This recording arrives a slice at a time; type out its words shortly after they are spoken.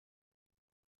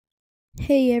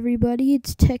Hey everybody,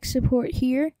 it's Tech Support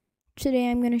here.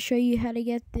 Today I'm going to show you how to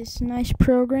get this nice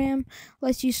program.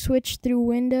 Lets you switch through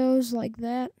windows like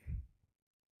that.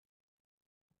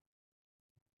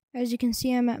 As you can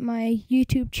see, I'm at my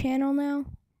YouTube channel now.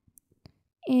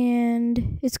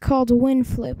 And it's called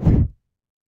WinFlip.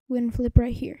 WinFlip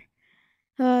right here.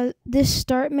 This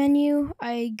start menu,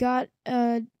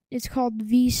 it's called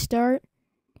Vista.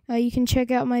 You can check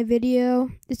out my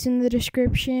video. It's in the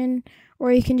description.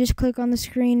 Or you can just click on the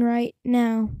screen right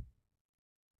now.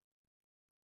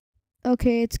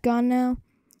 Okay, it's gone now.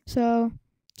 So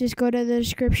just go to the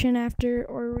description after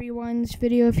or rewind this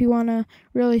video if you want to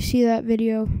really see that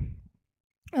video.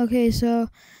 Okay, so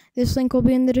this link will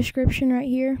be in the description right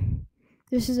here.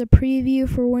 This is a preview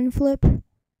for WinFlip.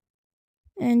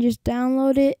 And just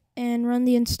download it and run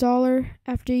the installer.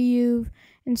 After you've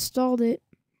installed it,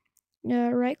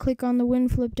 right click on the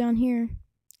WinFlip down here.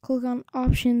 Click on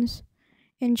Options.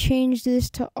 And change this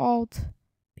to Alt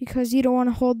because you don't want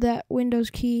to hold that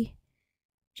Windows key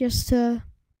just to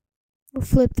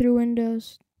flip through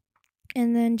windows.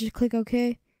 And then just click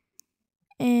OK.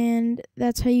 And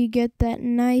that's how you get that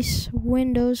nice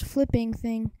Windows flipping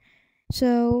thing.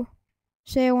 So,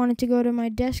 say I wanted to go to my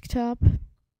desktop.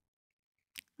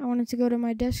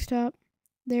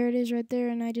 There it is right there,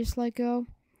 and I just let go.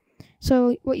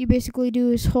 So, what you basically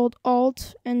do is hold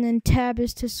Alt, and then Tab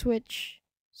is to switch.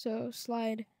 So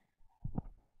slide.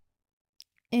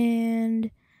 And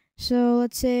so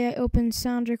let's say I open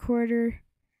Sound Recorder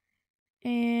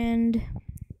and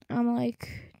I'm like,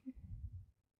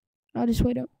 I'll just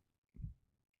wait up.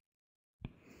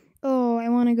 Oh, I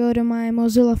want to go to my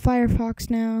Mozilla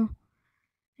Firefox now.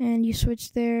 And you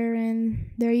switch there and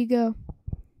there you go.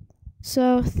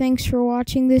 So thanks for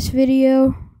watching this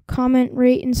video. Comment,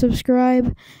 rate, and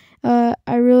subscribe.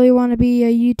 I really want to be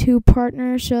a YouTube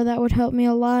partner, so that would help me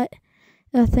a lot.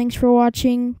 Thanks for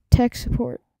watching Tech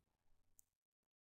Support.